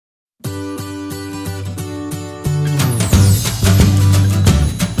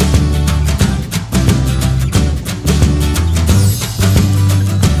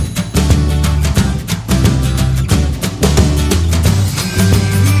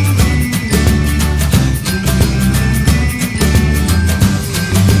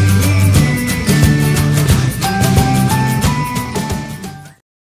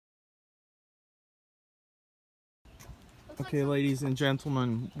Okay, ladies and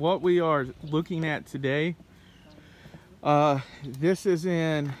gentlemen, what we are looking at today, this is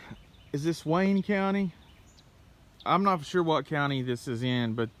this Wayne County? I'm not sure what county this is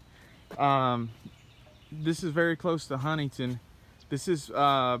in, but this is very close to Huntington. This is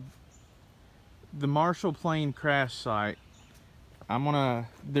the Marshall plane crash site.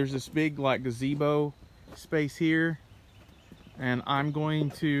 There's this big like gazebo space here, and I'm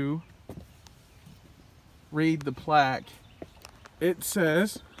going to read the plaque. It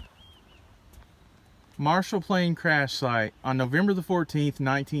says, Marshall plane crash site on November the 14th,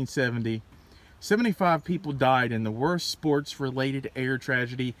 1970. 75 people died in the worst sports-related air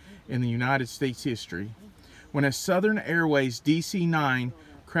tragedy in the United States history when a Southern Airways DC-9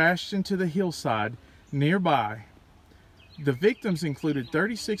 crashed into the hillside nearby. The victims included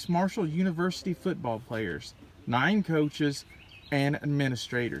 36 Marshall University football players, 9 coaches and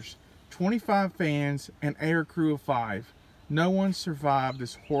administrators, 25 fans, and air crew of 5. No one survived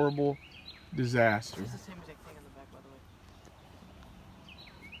this horrible disaster. It's the same exact thing on the back, by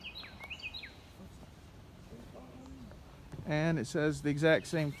the way. And it says the exact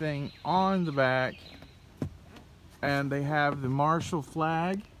same thing on the back. And they have the Marshall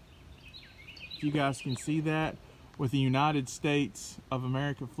flag, if you guys can see that, with the United States of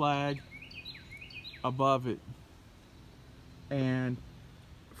America flag above it. And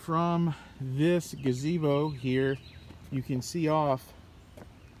from this gazebo here, you can see off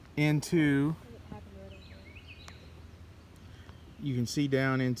into, you can see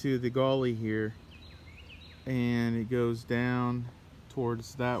down into the gully here, and it goes down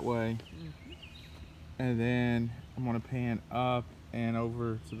towards that way. And then I'm going to pan up and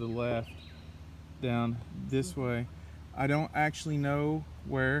over to the left down this way. I don't actually know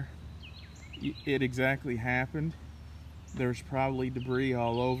where it exactly happened. There's probably debris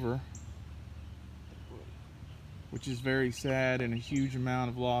all over, which is very sad, and a huge amount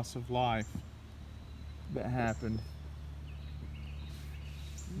of loss of life that happened.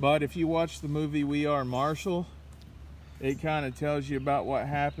 But if you watch the movie We Are Marshall, it kind of tells you about what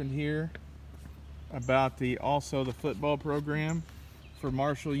happened here, about also the football program for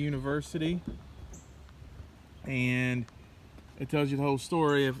Marshall University, and it tells you the whole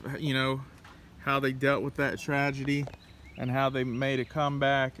story of, you know, how they dealt with that tragedy and how they made a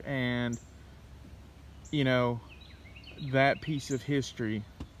comeback, and, you know, that piece of history.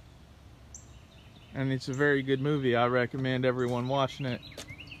 And it's a very good movie. I recommend everyone watching it,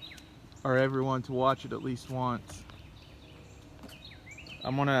 or everyone to watch it at least once.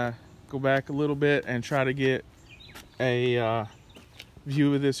 I'm gonna go back a little bit and try to get a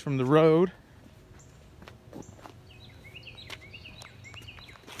view of this from the road.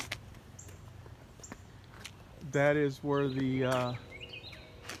 That is where the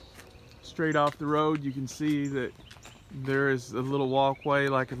straight off the road, you can see that there is a little walkway,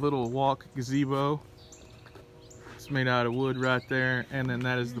 like a little walk gazebo. It's made out of wood right there, and then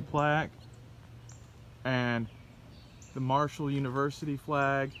that is the plaque and the Marshall University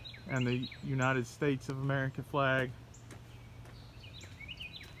flag and the United States of America flag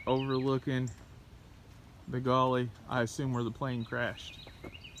overlooking the gully, I assume, where the plane crashed.